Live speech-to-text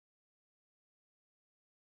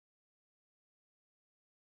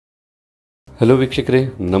Hello ವೀಕ್ಷಕರೇ,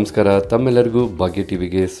 ನಮಸ್ಕಾರ. ತಮ್ಮೆಲ್ಲರಿಗೂ ಭಾಗ್ಯ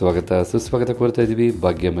ಟಿವಿಗೆ ಸ್ವಾಗತ ಸುಸ್ವಾಗತ ಕೋರ್ತಾ ಇದ್ದೀವಿ.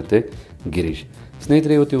 ಭಾಗ್ಯ ಮತ್ತು ಗಿರೀಶ್.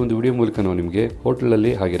 ಸ್ನೇಹಿತರೆ, ಇವತ್ತು ಒಂದು ವಿಡಿಯೋ ಮೂಲಕ ನಾವು ನಿಮಗೆ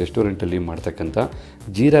ಹೋಟೆಲಲ್ಲಿ ಹಾಗೆ ರೆಸ್ಟೋರೆಂಟಲ್ಲಿ ಮಾಡ್ತಕ್ಕಂಥ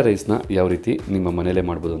ಜೀರಾ ರೈಸ್ನ ಯಾವ ರೀತಿ ನಿಮ್ಮ ಮನೆಯಲ್ಲೇ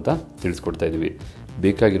ಮಾಡ್ಬೋದು ಅಂತ ತಿಳಿಸ್ಕೊಡ್ತಾ ಇದ್ದೀವಿ.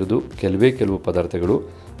 ಬೇಕಾಗಿರೋದು ಕೆಲವು ಪದಾರ್ಥಗಳು,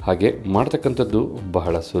 ಹಾಗೆ ಮಾಡ್ತಕ್ಕಂಥದ್ದು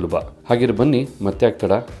ಬಹಳ ಸುಲಭ. ಹಾಗೆ ಬನ್ನಿ ಮತ್ತೆ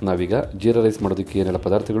ಆಗ್ತಡ ನಾವೀಗ ಜೀರಾ ರೈಸ್ ಮಾಡೋದಕ್ಕೆ ಏನೆಲ್ಲ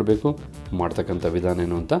ಪದಾರ್ಥಗಳು ಬೇಕು, ಮಾಡ್ತಕ್ಕಂಥ ವಿಧಾನ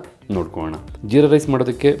ಏನು ಅಂತ ನೋಡ್ಕೊಳ್ಳೋಣ. ಜೀರಾ ರೈಸ್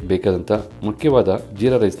ಮಾಡೋದಕ್ಕೆ ಬೇಕಾದಂಥ ಮುಖ್ಯವಾದ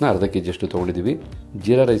ಜೀರಾ ರೈಸ್ನ ಅರ್ಧ ಕೆಜಿ ಅಷ್ಟು ತೊಗೊಂಡಿದ್ದೀವಿ.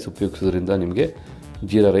 ಜೀರಾ ರೈಸ್ ಉಪಯೋಗಿಸೋದ್ರಿಂದ ನಿಮಗೆ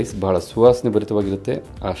ಜೀರಾ ರೈಸ್ ಬಹಳ ಸುವಾಸನೆ ಭರಿತವಾಗಿರುತ್ತೆ.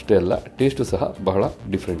 ಅಷ್ಟೇ ಅಲ್ಲ, ಟೇಸ್ಟು ಸಹ ಬಹಳ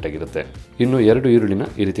ಡಿಫ್ರೆಂಟ್ ಆಗಿರುತ್ತೆ. ಇನ್ನು 2 ಈರುಳ್ಳಿನ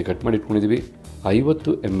ಈ ರೀತಿ ಕಟ್ ಮಾಡಿ ಇಟ್ಕೊಂಡಿದ್ದೀವಿ.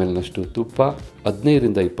 50 ml ನಷ್ಟು ತುಪ್ಪ,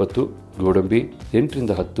 15ರಿಂದ 20 ಗೋಡಂಬಿ,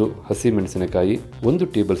 8ರಿಂದ 10 ಹಸಿಮೆಣಸಿನಕಾಯಿ, 1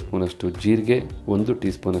 ಟೇಬಲ್ ಸ್ಪೂನ್ ಅಷ್ಟು ಜೀರಿಗೆ, 1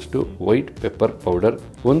 ಟೀ ಸ್ಪೂನ್ ಅಷ್ಟು white pepper powder,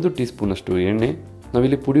 1 tea spoon ಅಷ್ಟು ಎಣ್ಣೆ.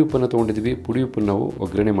 ನಾವಿಲ್ಲಿ ಪುಡಿ ಉಪ್ಪನ್ನು ತೊಗೊಂಡಿದ್ದೀವಿ. ಪುಡಿ ಉಪ್ಪನ್ನು ನಾವು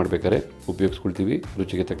ಒಗ್ಗರಣೆ ಮಾಡಬೇಕಾದ್ರೆ ಉಪಯೋಗಿಸ್ಕೊಳ್ತೀವಿ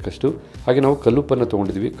ರುಚಿಗೆ ತಕ್ಕಷ್ಟು. ಹಾಗೆ ನಾವು ಕಲ್ಲುಪ್ಪನ್ನು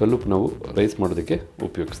ತೊಗೊಂಡಿದ್ದೀವಿ. ಕಲ್ಲುಪ್ಪು ನಾವು ರೈಸ್ ಮಾಡೋದಕ್ಕೆ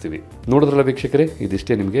ಉಪಯೋಗಿಸ್ತೀವಿ. ನೋಡಿದ್ರಲ್ಲ ವೀಕ್ಷಕರೇ,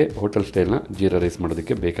 ಇದಿಷ್ಟೇ ನಿಮಗೆ ಹೋಟೆಲ್ ಸ್ಟೈಲ್ನ ಜೀರಾ ರೈಸ್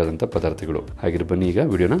ಮಾಡೋದಕ್ಕೆ ಬೇಕಾದಂಥ ಪದಾರ್ಥಗಳು. ಹಾಗೆ ಬನ್ನಿ ಈಗ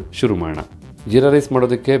ವಿಡಿಯೋನ ಶುರು ಮಾಡೋಣ. ಜೀರಾ ರೈಸ್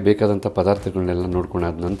ಮಾಡೋದಕ್ಕೆ ಬೇಕಾದಂಥ ಪದಾರ್ಥಗಳನ್ನೆಲ್ಲ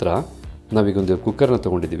ನೋಡ್ಕೊಂಡಾದ ನಂತರ ನಾವೀಗ ಒಂದು ಕುಕ್ಕರ್ನ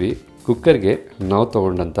ತೊಗೊಂಡಿದ್ದೀವಿ. ಕುಕ್ಕರ್ಗೆ ನಾವು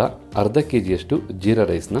ತೊಗೊಂಡಂಥ ಅರ್ಧ ಕೆಜಿಯಷ್ಟು ಜೀರಾ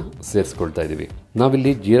ರೈಸ್ನ ಸೇರಿಸ್ಕೊಳ್ತಾ ಇದ್ದೀವಿ.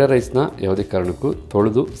 ನಾವಿಲ್ಲಿ ಜೀರಾ ರೈಸ್ನ ಯಾವುದೇ ಕಾರಣಕ್ಕೂ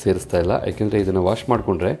ತೊಳೆದು ಸೇರಿಸ್ತಾ ಇಲ್ಲ, ಯಾಕೆಂದರೆ ಇದನ್ನು ವಾಶ್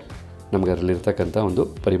ಮಾಡಿಕೊಂಡ್ರೆ ನಮ್ಗೆ ಅದರಲ್ಲಿರ್ತಕ್ಕಂಥ ಒಂದು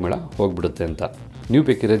ಪರಿಮಳ ಹೋಗ್ಬಿಡುತ್ತೆ ಅಂತ. ನೀವು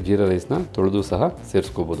ಬೇಕಿದ್ರೆ ಜೀರಾ ರೈಸ್ನ ತೊಳೆದು ಸಹ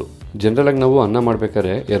ಸೇರಿಸ್ಕೋಬೋದು. ಜನರಲಾಗಿ ನಾವು ಅನ್ನ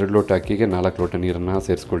ಮಾಡಬೇಕಾದ್ರೆ 2 ಲೋಟ ಅಕ್ಕಿಗೆ 4 ಲೋಟ ನೀರನ್ನು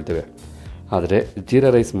ಸೇರಿಸ್ಕೊಳ್ತೇವೆ. ಆದರೆ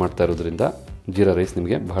ಜೀರಾ ರೈಸ್ ಮಾಡ್ತಾ ಇರೋದ್ರಿಂದ ಜೀರಾ ರೈಸ್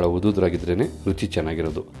ನಿಮಗೆ ಬಹಳ ಉದುರಾಗಿದ್ರೇ ರುಚಿ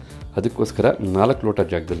ಚೆನ್ನಾಗಿರೋದು. ಅದಕ್ಕೋಸ್ಕರ 4 ಲೋಟ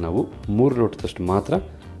ಜಾಗದಲ್ಲಿ ನಾವು 3 ಲೋಟದಷ್ಟು ಮಾತ್ರ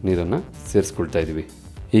ನೀರನ್ನು ಸೇರಿಸ್ಕೊಳ್ತಾ ಇದ್ದೀವಿ.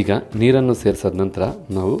 ಈಗ ನೀರನ್ನು ಸೇರಿಸಾದ ನಂತರ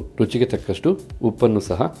ನಾವು ರುಚಿಗೆ ತಕ್ಕಷ್ಟು ಉಪ್ಪನ್ನು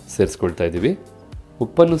ಸಹ ಸೇರಿಸ್ಕೊಳ್ತಾ ಇದ್ದೀವಿ.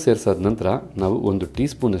 ಉಪ್ಪನ್ನು ಸೇರಿಸಾದ ನಂತರ ನಾವು 1 ಟೀ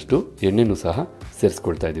ಸ್ಪೂನಷ್ಟು ಎಣ್ಣೆನೂ ಸಹ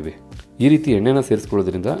ಸೇರಿಸ್ಕೊಳ್ತಾ ಇದ್ದೀವಿ. ಈ ರೀತಿ ಎಣ್ಣೆನ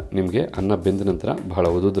ಸೇರಿಸ್ಕೊಳ್ಳೋದ್ರಿಂದ ನಿಮಗೆ ಅನ್ನ ಬೆಂದ ನಂತರ ಬಹಳ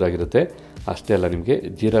ಉದುರಾಗಿರುತ್ತೆ. ಅಷ್ಟೇ ಅಲ್ಲ, ನಿಮಗೆ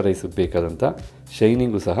ಜೀರಾ ರೈಸ್ ಬೇಕಾದಂಥ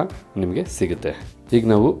ಶೈನಿಂಗು ಸಹ ನಿಮಗೆ ಸಿಗುತ್ತೆ. ಈಗ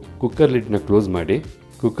ನಾವು ಕುಕ್ಕರ್ ಲಿಡ್ನ ಕ್ಲೋಸ್ ಮಾಡಿ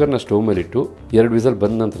ಕುಕ್ಕರ್ನ ಸ್ಟವ್ ಮೇಲಿಟ್ಟು 2 ವಿಸಲ್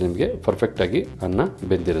ಬಂದ ನಂತರ ನಿಮಗೆ ಪರ್ಫೆಕ್ಟಾಗಿ ಅನ್ನ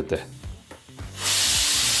ಬೆಂದಿರುತ್ತೆ.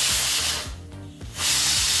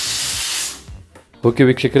 ಓಕೆ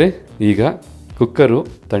ವೀಕ್ಷಕರೇ, ಈಗ ಕುಕ್ಕರು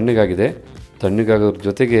ತಣ್ಣಗಾಗಿದೆ. ತಣ್ಣಗಾಗೋದ್ರ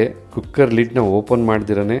ಜೊತೆಗೆ ಕುಕ್ಕರ್ ಲಿಡ್ನ ಓಪನ್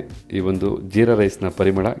ಮಾಡ್ದಿರೇ ಈ ಒಂದು ಜೀರಾ ರೈಸ್ನ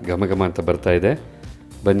ಪರಿಮಳ ಘಮ ಘಮ ಅಂತ ಬರ್ತಾ ಇದೆ.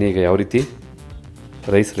 ಬನ್ನಿ ಈಗ ಯಾವ ರೀತಿ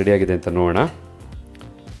ರೈಸ್ ರೆಡಿಯಾಗಿದೆ ಅಂತ ನೋಡೋಣ.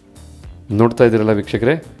 ನೋಡ್ತಾ ಇದ್ದೀರಲ್ಲ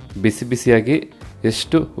ವೀಕ್ಷಕರೇ, ಬಿಸಿ ಬಿಸಿಯಾಗಿ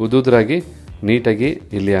ಎಷ್ಟು ಉದುರಾಗಿ ನೀಟಾಗಿ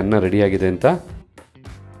ಇಲ್ಲಿ ಅನ್ನ ರೆಡಿಯಾಗಿದೆ ಅಂತ.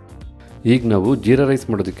 ಈಗ ನಾವು ಜೀರಾ ರೈಸ್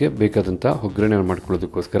ಮಾಡೋದಕ್ಕೆ ಬೇಕಾದಂಥ ಒಗ್ಗರಣೆ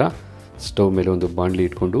ಮಾಡ್ಕೊಳ್ಳೋದಕ್ಕೋಸ್ಕರ ಸ್ಟವ್ ಮೇಲೆ ಒಂದು ಬಾಣಲಿ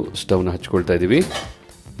ಇಟ್ಕೊಂಡು ಸ್ಟವ್ನ ಹಚ್ಕೊಳ್ತಾ ಇದ್ದೀವಿ.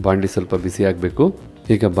 ಬಾಣಲಿ ಸ್ವಲ್ಪ ಬಿಸಿ ಆಗಬೇಕು.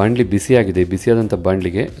 ಈಗ ಬಾಣಲಿ ಬಿಸಿಯಾಗಿದೆ. ಬಿಸಿಯಾದಂಥ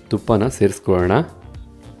ಬಾಣಲಿಗೆ ತುಪ್ಪನ ಸೇರಿಸ್ಕೊಳ್ಳೋಣ.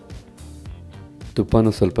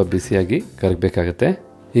 ತುಪ್ಪನೂ ಸ್ವಲ್ಪ ಬಿಸಿಯಾಗಿ ಕರಗಬೇಕಾಗತ್ತೆ.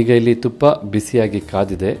 ಈಗ ಇಲ್ಲಿ ತುಪ್ಪ ಬಿಸಿಯಾಗಿ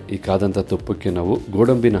ಕಾದಿದೆ. ಈ ಕಾದಂಥ ತುಪ್ಪಕ್ಕೆ ನಾವು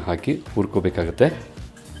ಗೋಡಂಬಿನ ಹಾಕಿ ಹುರ್ಕೋಬೇಕಾಗತ್ತೆ.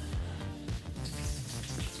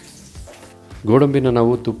 ಗೋಡಂಬಿನ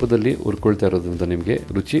ನಾವು ತುಪ್ಪದಲ್ಲಿ ಹುರ್ಕೊಳ್ತಾ ಇರೋದ್ರಿಂದ ನಿಮಗೆ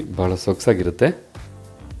ರುಚಿ ಬಹಳ ಸೊಗಸಾಗಿರುತ್ತೆ.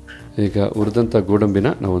 ಈಗ ಹುರಿದಂಥ ಗೋಡಂಬಿನ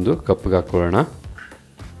ನಾವೊಂದು ಕಪ್ಪಿಗೆ ಹಾಕ್ಕೊಳ್ಳೋಣ.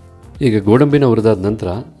 ಈಗ ಗೋಡಂಬಿನ ಹುರಿದಾದ ನಂತರ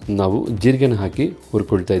ನಾವು ಜೀರಿಗೆನ ಹಾಕಿ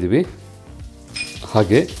ಹುರ್ಕೊಳ್ತಾ ಇದ್ದೀವಿ.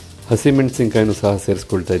 ಹಾಗೆ ಹಸಿಮೆಣಸಿನ್ಕಾಯಿನೂ ಸಹ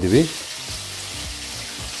ಸೇರಿಸ್ಕೊಳ್ತಾ ಇದ್ದೀವಿ.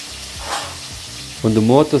 ಒಂದು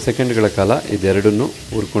 30 ಸೆಕೆಂಡ್ಗಳ ಕಾಲ ಇದೆರಡನ್ನು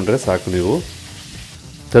ಹುರ್ಕೊಂಡ್ರೆ ಸಾಕು ನೀವು.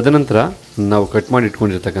 ತದನಂತರ ನಾವು ಕಟ್ ಮಾಡಿ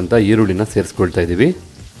ಇಟ್ಕೊಂಡಿರ್ತಕ್ಕಂಥ ಈರುಳ್ಳಿನ ಸೇರಿಸ್ಕೊಳ್ತಾ ಇದ್ದೀವಿ.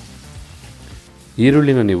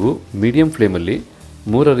 ಈರುಳ್ಳಿನ ನೀವು ಮೀಡಿಯಂ ಫ್ಲೇಮಲ್ಲಿ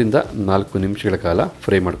 3ರಿಂದ 4 ನಿಮಿಷಗಳ ಕಾಲ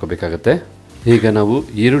ಫ್ರೈ ಮಾಡ್ಕೋಬೇಕಾಗತ್ತೆ. ಈಗ ನಾವು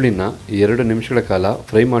ಈರುಳ್ಳಿನ 2 ನಿಮಿಷಗಳ ಕಾಲ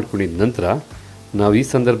ಫ್ರೈ ಮಾಡ್ಕೊಂಡಿದ ನಂತರ ನಾವು ಈ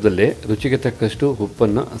ಸಂದರ್ಭದಲ್ಲೇ ರುಚಿಗೆ ತಕ್ಕಷ್ಟು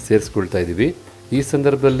ಉಪ್ಪನ್ನು ಸೇರಿಸ್ಕೊಳ್ತಾ ಇದ್ದೀವಿ. ಈ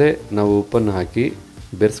ಸಂದರ್ಭದಲ್ಲೇ ನಾವು ಉಪ್ಪನ್ನು ಹಾಕಿ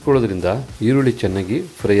ಬೆರೆಸ್ಕೊಳ್ಳೋದ್ರಿಂದ ಈರುಳ್ಳಿ ಚೆನ್ನಾಗಿ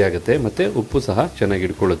ಫ್ರೈ ಆಗುತ್ತೆ ಮತ್ತು ಉಪ್ಪು ಸಹ ಚೆನ್ನಾಗಿ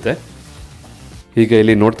ಹಿಡ್ಕೊಳ್ಳುತ್ತೆ. ಈಗ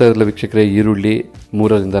ಇಲ್ಲಿ ನೋಡ್ತಾ ಇರಲ್ಲ ವೀಕ್ಷಕರೇ, ಈರುಳ್ಳಿ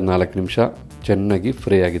 3ರಿಂದ 4 ನಿಮಿಷ ಚೆನ್ನಾಗಿ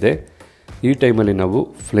ಫ್ರೈ ಆಗಿದೆ. ಈ ಟೈಮಲ್ಲಿ ನಾವು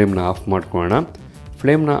ಫ್ಲೇಮ್ನ ಆಫ್ ಮಾಡ್ಕೊಳ್ಳೋಣ.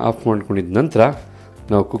 ಫ್ಲೇಮ್ನ ಆಫ್ ಮಾಡ್ಕೊಂಡಿದ ನಂತರ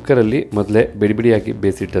ನಾವು ಕುಕ್ಕರಲ್ಲಿ ಮೊದಲೇ ಬಿಡಿಯಾಗಿ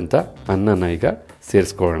ಬೇಯಿಸಿಟ್ಟಂಥ ಅನ್ನನ ಈಗ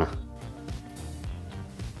ಸೇರಿಸ್ಕೊಳ್ಳೋಣ.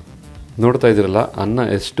 ನೋಡ್ತಾ ಇದ್ದೀರಲ್ಲ ಅನ್ನ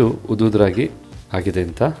ಎಷ್ಟು ಉದುರಾಗಿ ಆಗಿದೆ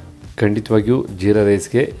ಅಂತ. ಖಂಡಿತವಾಗಿಯೂ ಜೀರಾ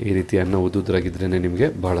ರೈಸ್ಗೆ ಈ ರೀತಿ ಅನ್ನ ಉದುರಾಗಿದ್ರೇ ನಿಮಗೆ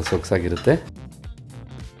ಬಹಳ ಸೊಗಸಾಗಿರುತ್ತೆ.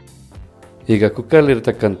 ಈಗ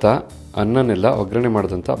ಕುಕ್ಕರಲ್ಲಿರ್ತಕ್ಕಂಥ ಅನ್ನನೆಲ್ಲ ಒಗ್ಗರಣೆ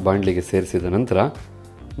ಮಾಡಿದಂಥ ಬಾಣಲಿಗೆ ಸೇರಿಸಿದ ನಂತರ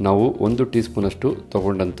ನಾವು 1 ಟೀ ಸ್ಪೂನಷ್ಟು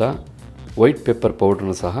ತೊಗೊಂಡಂಥ ವೈಟ್ ಪೆಪ್ಪರ್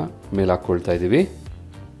ಪೌಡ್ರನ್ನು ಸಹ ಮೇಲೆ ಹಾಕ್ಕೊಳ್ತಾ ಇದ್ದೀವಿ.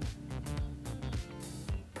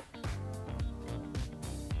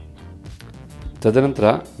 ತದನಂತರ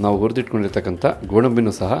ನಾವು ಹುರಿದಿಟ್ಕೊಂಡಿರ್ತಕ್ಕಂಥ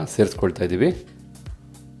ಗೋಡಂಬಿನೂ ಸಹ ಸೇರಿಸ್ಕೊಳ್ತಾ ಇದ್ದೀವಿ.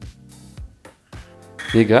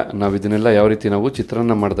 ಈಗ ನಾವು ಇದನ್ನೆಲ್ಲ ಯಾವ ರೀತಿ ನಾವು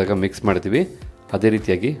ಚಿತ್ರಾನ್ನ ಮಾಡಿದಾಗ ಮಿಕ್ಸ್ ಮಾಡ್ತೀವಿ ಅದೇ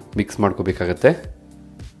ರೀತಿಯಾಗಿ ಮಿಕ್ಸ್ ಮಾಡ್ಕೋಬೇಕಾಗತ್ತೆ.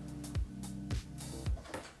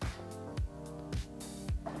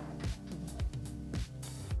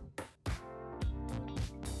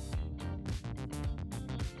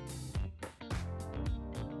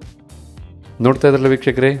 ನೋಡ್ತಾ ಇದ್ರಲ್ಲ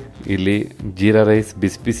ವೀಕ್ಷಕರೇ, ಇಲ್ಲಿ ಜೀರಾ ರೈಸ್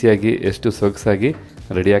ಬಿಸಿ ಬಿಸಿಯಾಗಿ ಎಷ್ಟು ಸೊಗಸಾಗಿ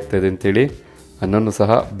ರೆಡಿ ಆಗ್ತಾ ಇದೆ ಅಂತೇಳಿ. ಅನ್ನನೂ ಸಹ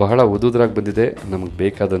ಬಹಳ ಉದುದ್ರಾಗಿ ಬಂದಿದೆ. ನಮಗೆ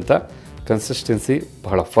ಬೇಕಾದಂಥ ಕನ್ಸಿಸ್ಟೆನ್ಸಿ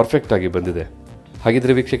ಬಹಳ ಪರ್ಫೆಕ್ಟಾಗಿ ಬಂದಿದೆ.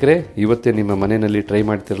 ಹಾಗಿದ್ರೆ ವೀಕ್ಷಕರೇ, ಇವತ್ತೇ ನಿಮ್ಮ ಮನೆಯಲ್ಲಿ ಟ್ರೈ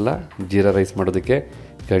ಮಾಡ್ತಿರಲ್ಲ ಜೀರಾ ರೈಸ್ ಮಾಡೋದಕ್ಕೆ,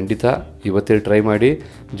 ಖಂಡಿತ ಇವತ್ತೇ ಟ್ರೈ ಮಾಡಿ.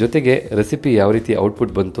 ಜೊತೆಗೆ ರೆಸಿಪಿ ಯಾವ ರೀತಿ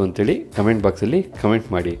ಔಟ್ಪುಟ್ ಬಂತು ಅಂತೇಳಿ ಕಮೆಂಟ್ ಬಾಕ್ಸಲ್ಲಿ ಕಮೆಂಟ್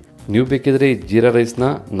ಮಾಡಿ. ನೀವು ಬೇಕಿದ್ರೆ ಈ ಜೀರಾ ರೈಸ್ನ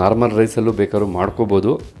ನಾರ್ಮಲ್ ರೈಸಲ್ಲೂ ಬೇಕಾದ್ರೂ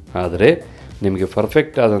ಮಾಡ್ಕೋಬೋದು. ಆದರೆ ನಿಮಗೆ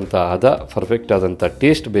ಪರ್ಫೆಕ್ಟ್ ಆದಂಥ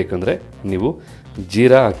ಟೇಸ್ಟ್ ಬೇಕಂದರೆ ನೀವು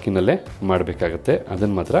ಜೀರಾ ಅಕ್ಕಿನಲ್ಲೇ ಮಾಡಬೇಕಾಗತ್ತೆ.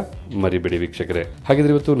 ಅದನ್ನು ಮಾತ್ರ ಮರಿಬೇಡಿ ವೀಕ್ಷಕರೇ.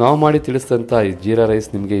 ಹಾಗಿದ್ರೆ ಇವತ್ತು ನಾವು ಮಾಡಿ ತಿಳಿಸಿದಂಥ ಈ ಜೀರಾ ರೈಸ್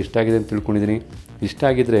ನಿಮಗೆ ಇಷ್ಟ ಆಗಿದೆ ಅಂತ ತಿಳ್ಕೊಂಡಿದ್ದೀನಿ. ಇಷ್ಟ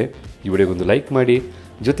ಆಗಿದ್ರೆ ಈ ವಿಡಿಯೋಗೊಂದು ಲೈಕ್ ಮಾಡಿ.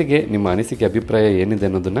 ಜೊತೆಗೆ ನಿಮ್ಮ ಅನಿಸಿಕೆ ಅಭಿಪ್ರಾಯ ಏನಿದೆ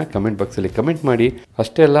ಅನ್ನೋದನ್ನು ಕಮೆಂಟ್ ಬಾಕ್ಸಲ್ಲಿ ಕಮೆಂಟ್ ಮಾಡಿ.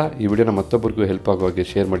 ಅಷ್ಟೇ ಅಲ್ಲ, ಈ ವಿಡಿಯೋನ ಮತ್ತೊಬ್ಬರಿಗೂ ಹೆಲ್ಪ್ ಆಗೋ ಹಾಗೆ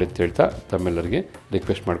ಶೇರ್ ಮಾಡಿ ಅಂತ ಹೇಳ್ತಾ ತಮ್ಮೆಲ್ಲರಿಗೆ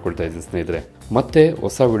ರಿಕ್ವೆಸ್ಟ್ ಮಾಡ್ಕೊಳ್ತಾ ಇದ್ದೀನಿ ಸ್ನೇಹಿತರೆ. ಮತ್ತೆ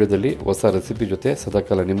ಹೊಸ ವಿಡಿಯೋದಲ್ಲಿ ಹೊಸ ರೆಸಿಪಿ ಜೊತೆ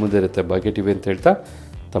ಸದಾಕಾಲ ನಿಮ್ಮ ಮುಂದೆ ಇರುತ್ತೆ ಭಾಗ್ಯ ಟಿವಿ ಅಂತ ಹೇಳ್ತಾ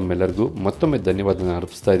ತಮ್ಮೆಲ್ಲರಿಗೂ ಮತ್ತೊಮ್ಮೆ ಧನ್ಯವಾದನ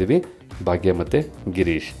ಅರ್ಪಿಸ್ತಾ ಇದ್ದೀವಿ. ಭಾಗ್ಯ ಮತ್ತು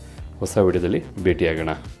ಗಿರೀಶ್. ಹೊಸ ವಿಡಿಯೋದಲ್ಲಿ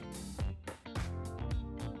ಭೇಟಿಯಾಗೋಣ.